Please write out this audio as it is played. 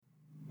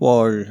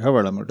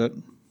வாழ்க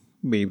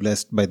be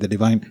blessed by the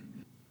divine.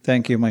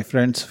 Thank you, my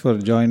friends, for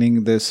joining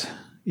this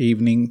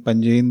evening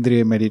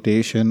Panchindriya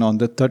meditation on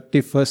the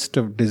 31st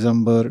of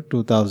December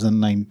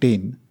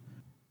 2019.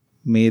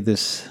 May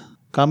this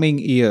coming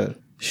year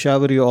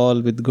shower you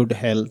all with good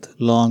health,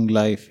 long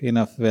life,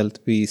 enough wealth,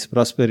 peace,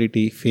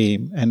 prosperity,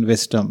 fame, and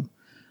wisdom.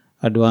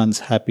 Advance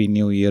Happy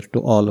New Year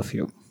to all of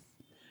you.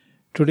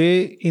 Today,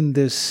 in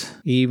this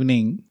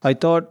evening, I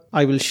thought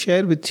I will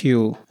share with you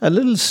a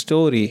little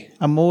story,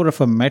 more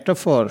of a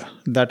metaphor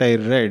that I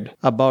read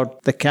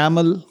about the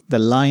camel, the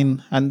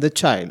lion, and the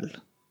child.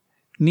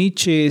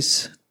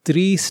 Nietzsche's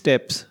 3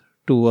 steps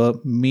to a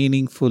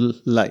meaningful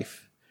life.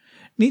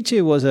 Nietzsche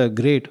was a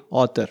great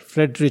author.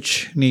 Friedrich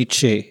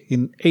Nietzsche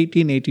in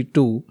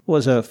 1882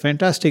 was a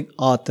fantastic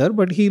author,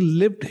 but he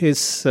lived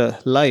his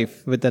life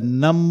with a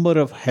number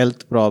of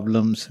health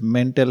problems,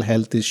 mental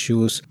health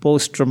issues,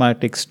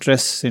 post-traumatic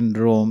stress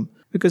syndrome,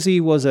 because he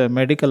was a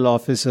medical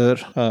officer,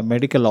 a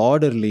medical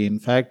orderly, in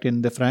fact,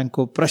 in the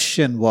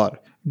Franco-Prussian War,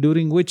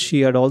 during which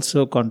he had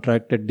also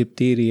contracted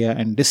diphtheria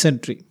and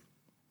dysentery.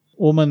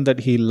 Woman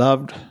that he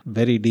loved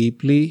very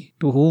deeply,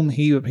 to whom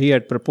he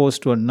had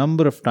proposed to a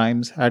number of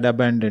times, had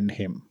abandoned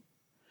him.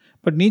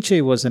 But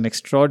Nietzsche was an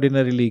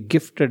extraordinarily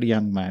gifted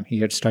young man. He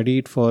had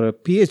studied for a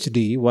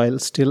PhD while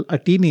still a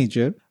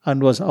teenager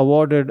and was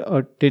awarded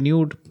a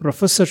tenured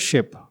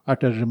professorship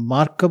at a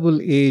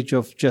remarkable age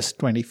of just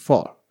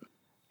 24.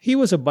 He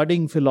was a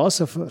budding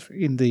philosopher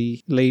in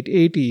the late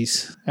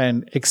 80s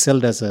and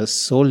excelled as a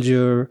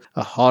soldier,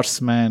 a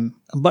horseman.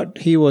 But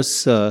he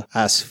was,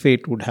 as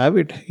fate would have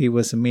it, he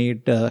was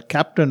made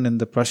captain in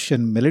the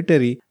Prussian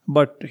military.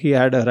 But he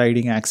had a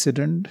riding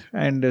accident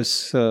and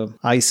his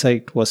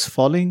eyesight was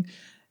falling.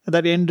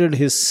 That ended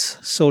his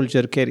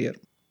soldier career.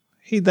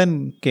 He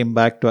then came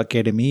back to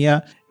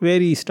academia,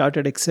 where he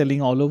started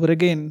excelling all over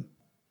again.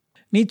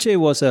 Nietzsche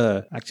was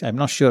actually, I'm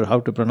not sure how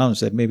to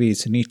pronounce it, maybe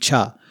it's Nietzsche.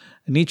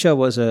 Nietzsche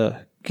was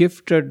a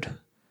gifted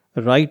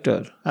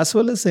writer as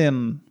well as a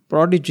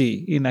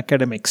prodigy in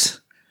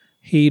academics.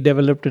 He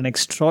developed an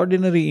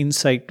extraordinary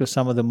insight to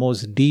some of the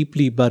most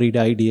deeply buried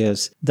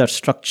ideas that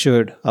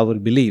structured our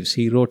beliefs.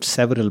 He wrote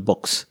several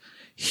books: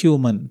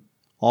 Human,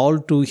 All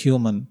Too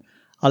Human,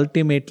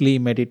 Ultimately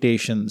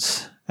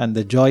Meditations, and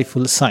The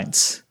Joyful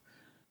Science.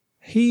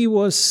 He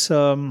was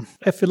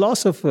a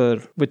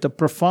philosopher with a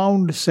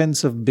profound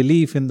sense of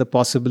belief in the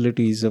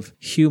possibilities of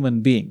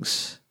human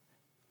beings.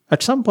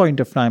 At some point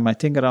of time, I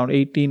think around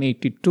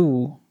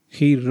 1882,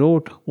 he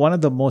wrote one of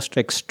the most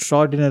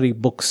extraordinary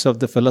books of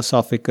the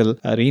philosophical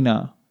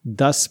arena,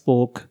 Thus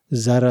Spoke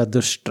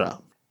Zarathustra.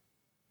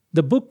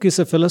 The book is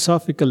a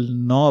philosophical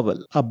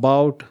novel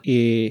about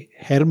a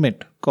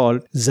hermit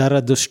called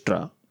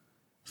Zarathustra.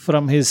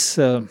 From his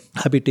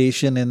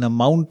habitation in a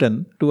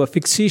mountain to a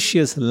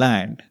fictitious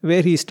land,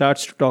 where he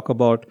starts to talk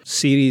about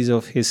series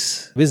of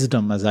his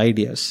wisdom as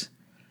ideas.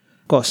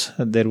 Of course,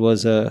 there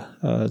was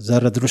a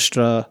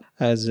Zarathustra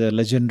as a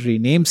legendary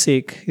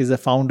namesake. He is the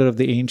founder of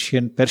the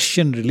ancient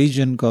Persian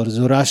religion called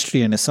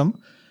Zoroastrianism.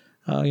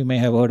 You may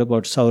have heard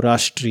about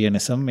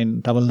Zoroastrianism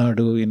in Tamil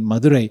Nadu, in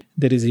Madurai.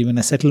 There is even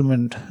a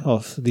settlement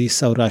of these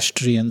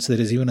Zoroastrians.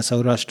 There is even a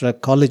Zoroastra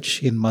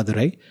college in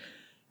Madurai.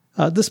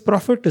 This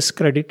prophet is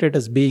credited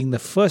as being the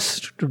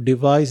first to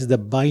devise the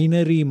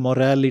binary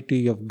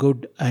morality of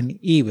good and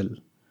evil.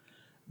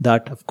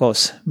 That, of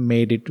course,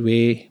 made its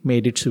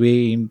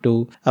way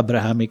into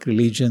Abrahamic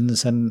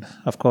religions and,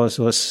 of course,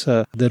 was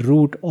the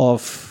root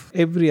of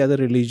every other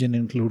religion,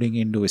 including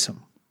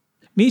Hinduism.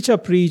 Nietzsche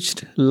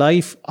preached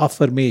life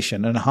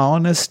affirmation, an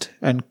honest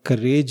and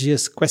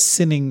courageous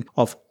questioning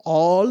of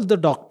all the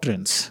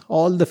doctrines,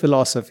 all the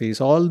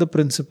philosophies, all the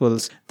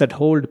principles that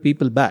hold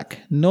people back,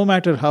 no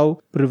matter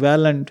how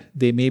prevalent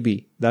they may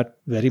be. That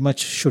very much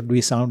should be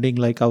sounding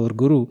like our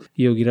Guru,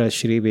 Yogiraj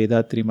Sri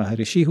Vethathiri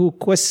Maharishi, who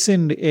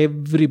questioned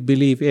every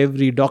belief,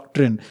 every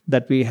doctrine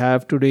that we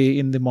have today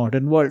in the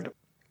modern world.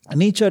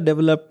 Nietzsche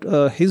developed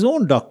his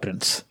own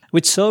doctrines,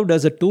 which served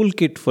as a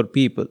toolkit for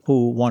people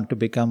who want to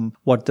become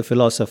what the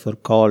philosopher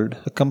called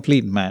a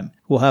complete man,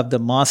 who have the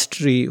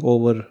mastery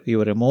over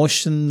your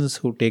emotions,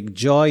 who take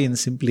joy in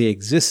simply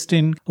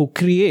existing, who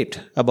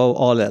create above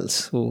all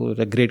else, who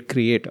are a great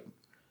creator.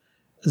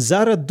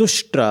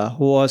 Zarathustra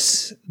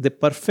was the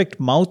perfect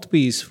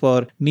mouthpiece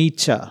for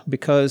Nietzsche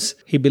because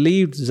he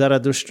believed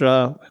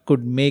Zarathustra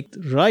could make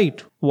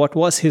right what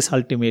was his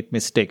ultimate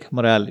mistake,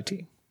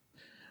 morality.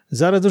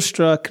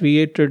 Zarathustra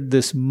created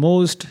this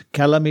most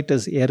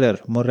calamitous error,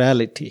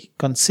 morality.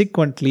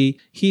 Consequently,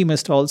 he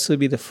must also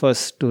be the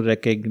first to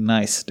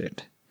recognize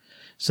it.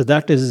 So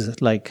that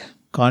is like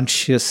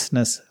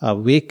consciousness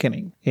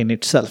awakening in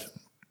itself.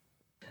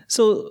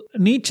 So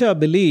Nietzsche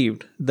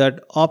believed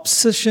that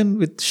obsession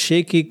with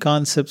shaky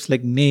concepts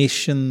like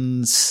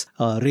nations,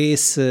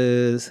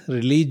 races,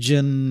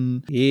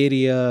 religion,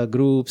 area,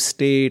 groups,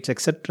 states,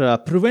 etc.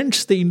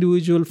 prevents the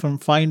individual from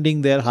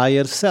finding their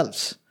higher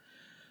selves.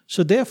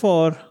 So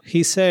therefore,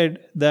 he said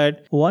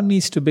that one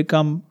needs to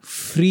become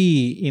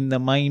free in the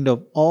mind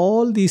of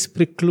all these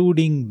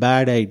precluding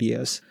bad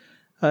ideas.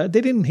 They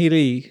didn't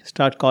really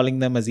start calling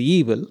them as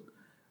evil,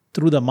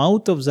 Through the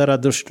mouth of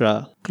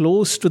Zarathustra,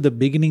 close to the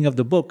beginning of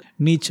the book,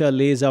 Nietzsche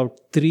lays out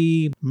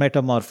 3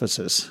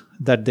 metamorphoses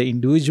that the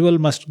individual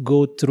must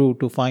go through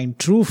to find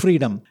true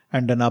freedom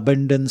and an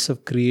abundance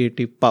of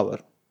creative power.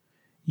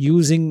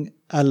 Using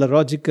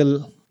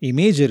allegorical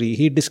imagery,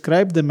 he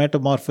described the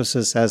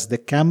metamorphosis as the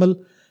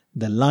camel,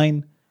 the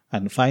lion,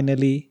 and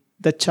finally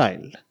the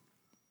child.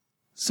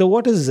 So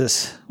what is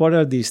this? What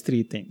are these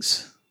 3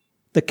 things?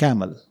 The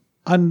camel.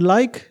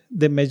 Unlike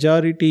the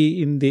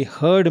majority in the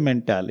herd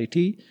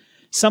mentality,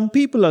 some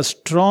people are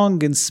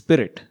strong in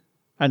spirit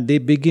and they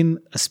begin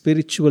a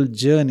spiritual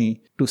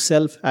journey to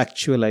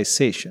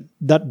self-actualization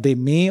that they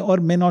may or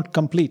may not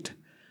complete.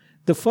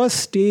 The first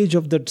stage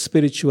of that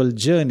spiritual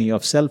journey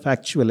of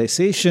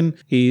self-actualization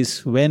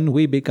is when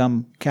we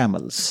become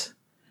camels.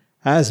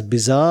 As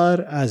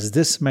bizarre as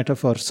this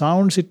metaphor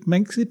sounds, it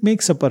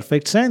makes a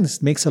perfect sense,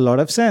 it makes a lot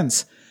of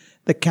sense.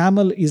 The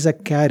camel is a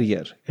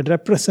carrier. It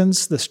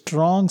represents the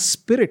strong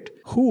spirit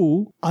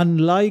who,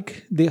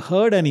 unlike the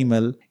herd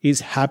animal,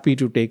 is happy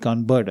to take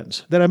on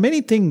burdens. There are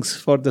many things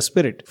for the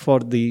spirit, for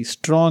the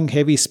strong,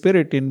 heavy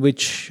spirit in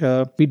which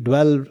we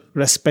dwell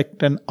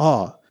respect and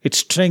awe. Its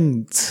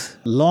strength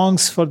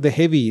longs for the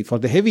heavy, for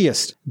the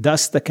heaviest.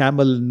 Thus the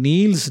camel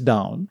kneels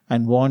down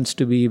and wants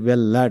to be well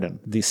laden.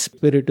 The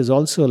spirit is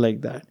also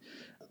like that.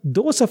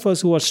 Those of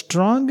us who are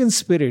strong in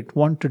spirit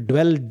want to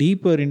dwell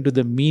deeper into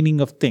the meaning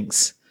of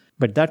things.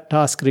 But that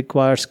task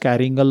requires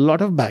carrying a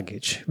lot of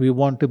baggage. We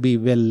want to be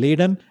well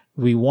laden.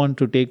 We want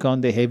to take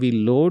on the heavy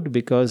load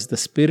because the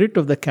spirit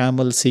of the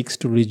camel seeks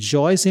to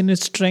rejoice in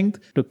its strength,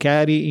 to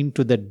carry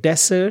into the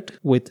desert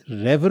with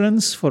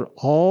reverence for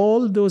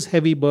all those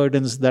heavy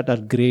burdens that are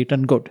great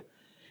and good.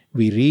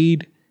 We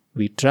read,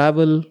 we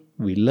travel,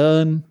 we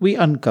learn, we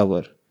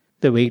uncover.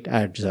 The weight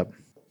adds up.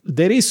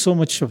 There is so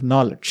much of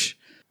knowledge,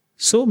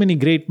 so many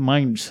great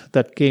minds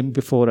that came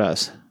before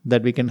us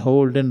that we can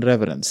hold in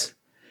reverence.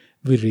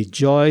 We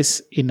rejoice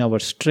in our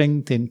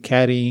strength in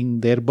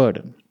carrying their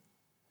burden.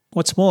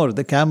 What's more,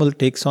 the camel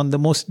takes on the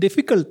most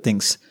difficult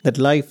things that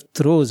life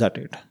throws at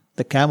it.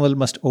 The camel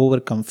must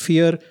overcome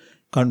fear,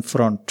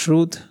 confront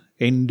truth,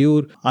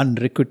 endure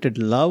unrequited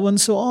love, and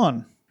so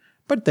on.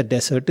 But the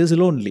desert is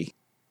lonely.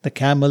 The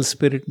camel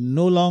spirit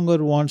no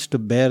longer wants to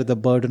bear the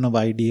burden of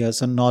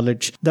ideas and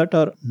knowledge that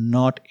are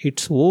not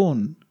its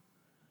own.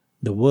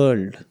 The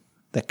world,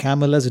 the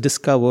camel has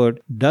discovered,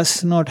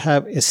 does not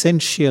have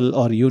essential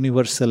or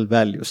universal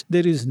values.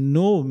 There is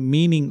no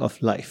meaning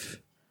of life.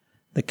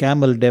 The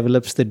camel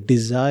develops the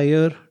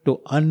desire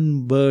to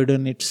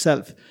unburden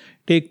itself,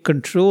 take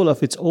control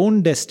of its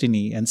own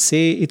destiny, and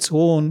say its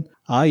own,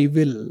 I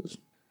will.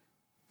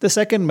 The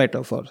second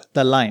metaphor,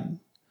 the lion.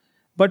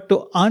 But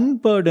to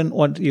unburden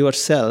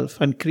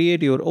yourself and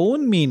create your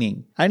own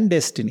meaning and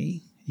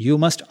destiny, you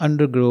must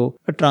undergo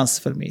a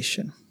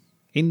transformation.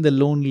 In the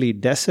lonely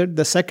desert,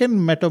 the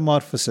second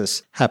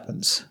metamorphosis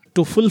happens.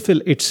 To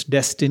fulfill its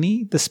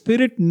destiny, the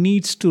spirit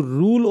needs to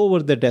rule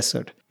over the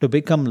desert, to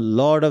become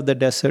lord of the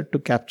desert, to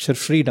capture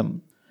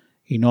freedom.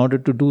 In order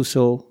to do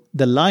so,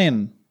 the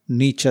lion,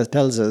 Nietzsche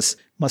tells us,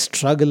 must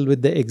struggle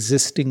with the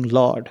existing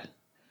lord.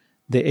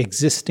 The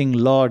existing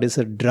lord is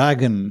a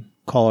dragon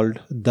called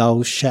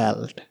Thou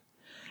Shalt.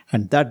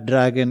 And that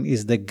dragon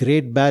is the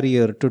great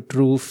barrier to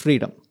true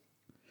freedom.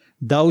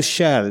 Thou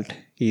shalt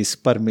is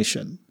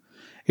permission.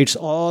 It's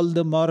all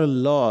the moral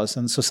laws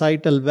and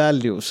societal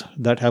values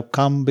that have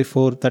come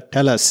before that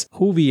tell us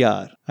who we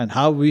are and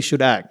how we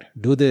should act.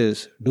 Do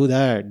this, do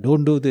that,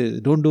 don't do this,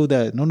 don't do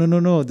that.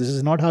 No, this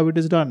is not how it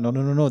is done.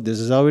 No, this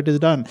is how it is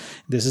done.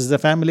 This is the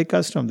family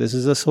custom. This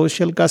is the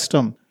social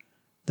custom.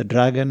 The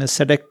dragon is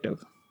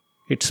seductive.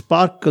 It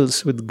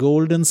sparkles with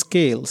golden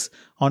scales.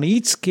 On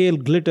each scale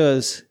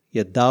glitters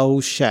a thou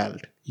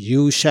shalt,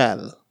 you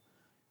shall.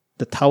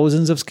 The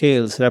thousands of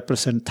scales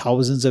represent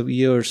thousands of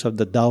years of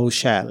the thou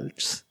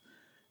shalts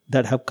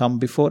that have come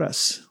before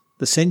us.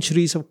 The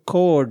centuries of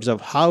codes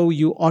of how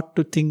you ought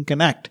to think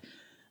and act.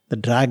 The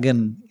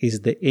dragon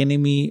is the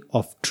enemy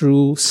of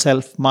true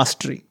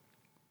self-mastery.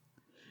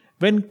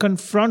 When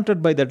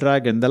confronted by the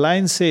dragon, the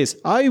lion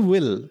says, I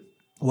will.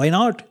 Why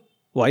not?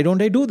 Why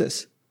don't I do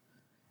this?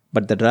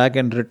 But the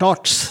dragon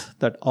retorts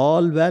that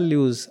all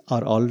values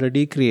are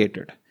already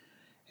created.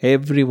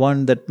 Every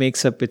one that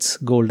makes up its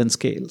golden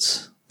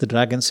scales. The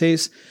dragon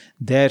says,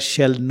 there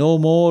shall no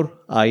more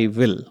I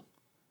will.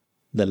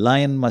 The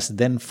lion must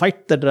then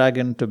fight the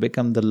dragon to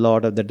become the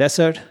lord of the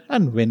desert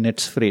and win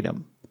its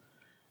freedom.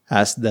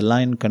 As the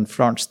lion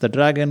confronts the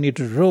dragon, it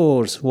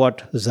roars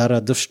what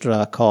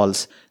Zarathustra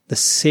calls the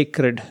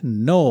sacred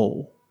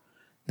no.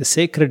 The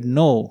sacred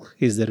no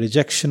is the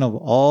rejection of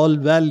all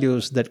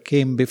values that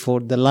came before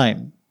the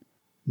lion.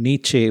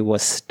 Nietzsche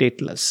was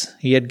stateless.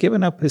 He had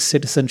given up his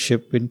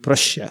citizenship in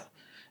Prussia.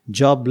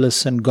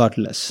 Jobless and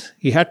godless.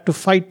 He had to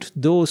fight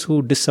those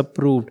who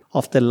disapproved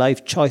of the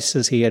life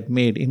choices he had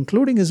made,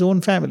 including his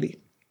own family.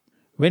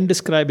 When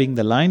describing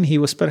the lion, he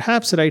was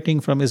perhaps writing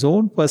from his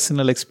own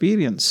personal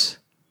experience.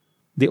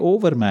 The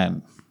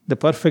overman, the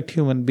perfect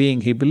human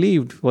being he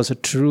believed was a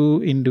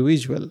true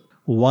individual,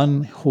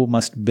 one who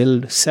must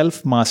build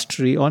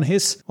self-mastery on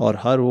his or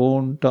her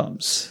own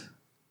terms.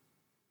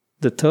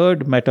 The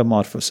third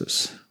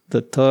metamorphosis,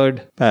 the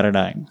third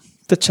paradigm,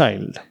 the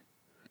child.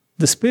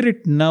 The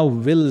spirit now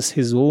wills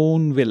his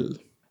own will.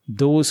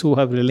 Those who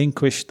have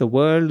relinquished the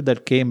world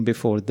that came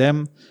before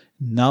them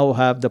now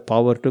have the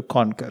power to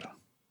conquer.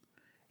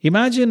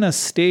 Imagine a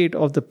state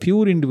of the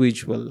pure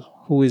individual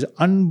who is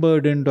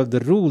unburdened of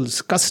the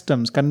rules,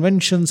 customs,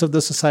 conventions of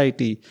the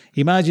society.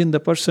 Imagine the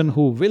person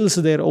who wills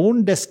their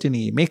own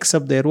destiny, makes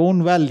up their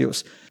own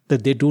values,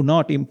 that they do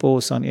not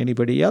impose on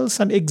anybody else,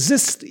 and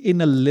exists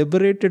in a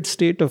liberated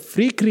state of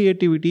free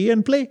creativity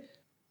and play.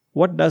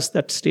 What does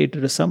that state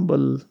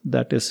resemble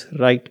that is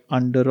right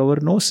under our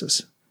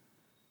noses?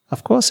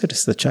 Of course, it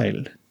is the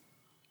child.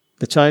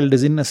 The child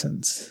is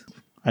innocence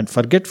and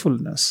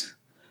forgetfulness,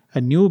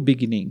 a new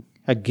beginning,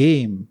 a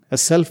game, a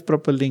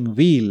self-propelling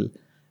wheel,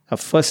 a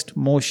first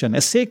motion,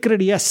 a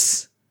sacred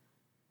yes.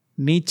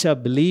 Nietzsche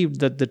believed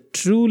that the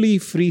truly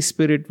free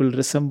spirit will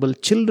resemble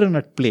children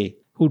at play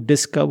who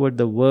discovered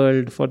the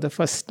world for the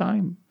first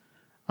time,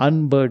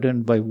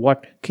 unburdened by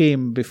what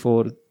came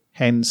before,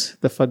 hence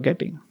the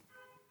forgetting.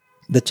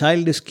 The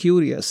child is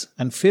curious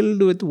and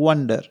filled with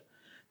wonder.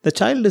 The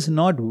child is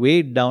not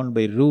weighed down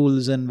by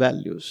rules and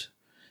values.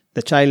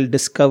 The child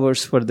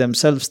discovers for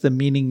themselves the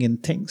meaning in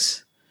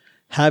things.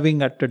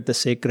 Having uttered the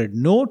sacred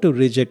no to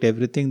reject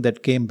everything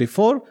that came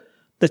before,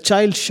 the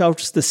child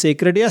shouts the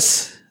sacred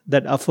yes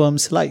that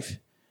affirms life.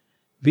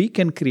 We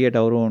can create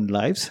our own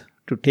lives,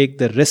 to take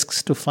the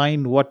risks to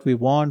find what we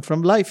want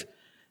from life.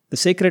 The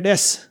sacred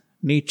yes,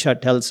 Nietzsche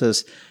tells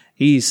us,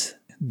 is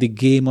the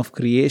game of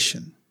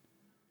creation.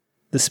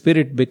 The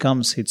spirit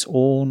becomes its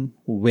own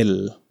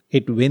will.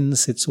 It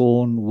wins its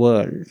own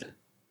world.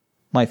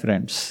 My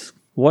friends,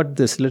 what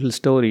this little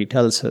story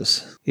tells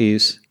us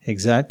is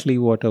exactly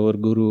what our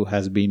Guru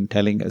has been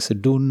telling us.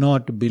 Do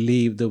not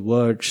believe the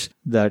words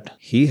that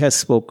he has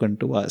spoken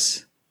to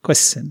us.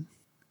 Question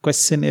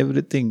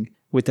everything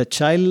with a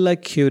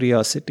childlike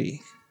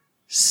curiosity.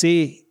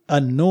 Say a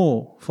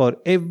no for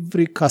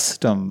every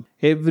custom,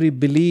 every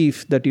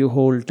belief that you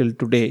hold till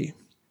today.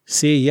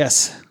 Say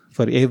yes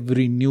for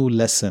every new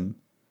lesson.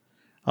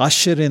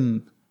 Usher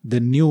in the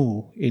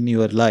new in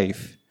your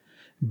life.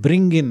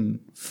 Bring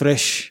in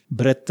fresh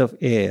breath of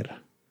air.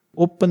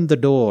 Open the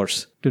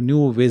doors to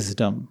new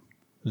wisdom.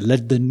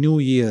 Let the new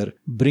year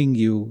bring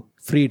you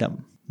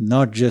freedom.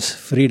 Not just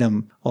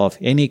freedom of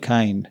any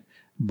kind,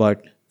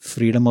 but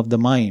freedom of the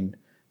mind,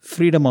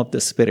 freedom of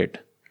the spirit.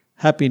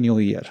 Happy New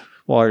Year.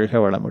 வாழ்க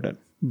வளமுடன்.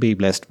 Be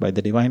blessed by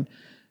the divine.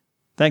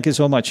 Thank you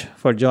so much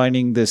for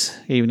joining this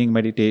evening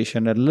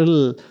meditation, a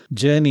little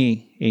journey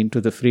into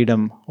the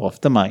freedom of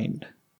the mind.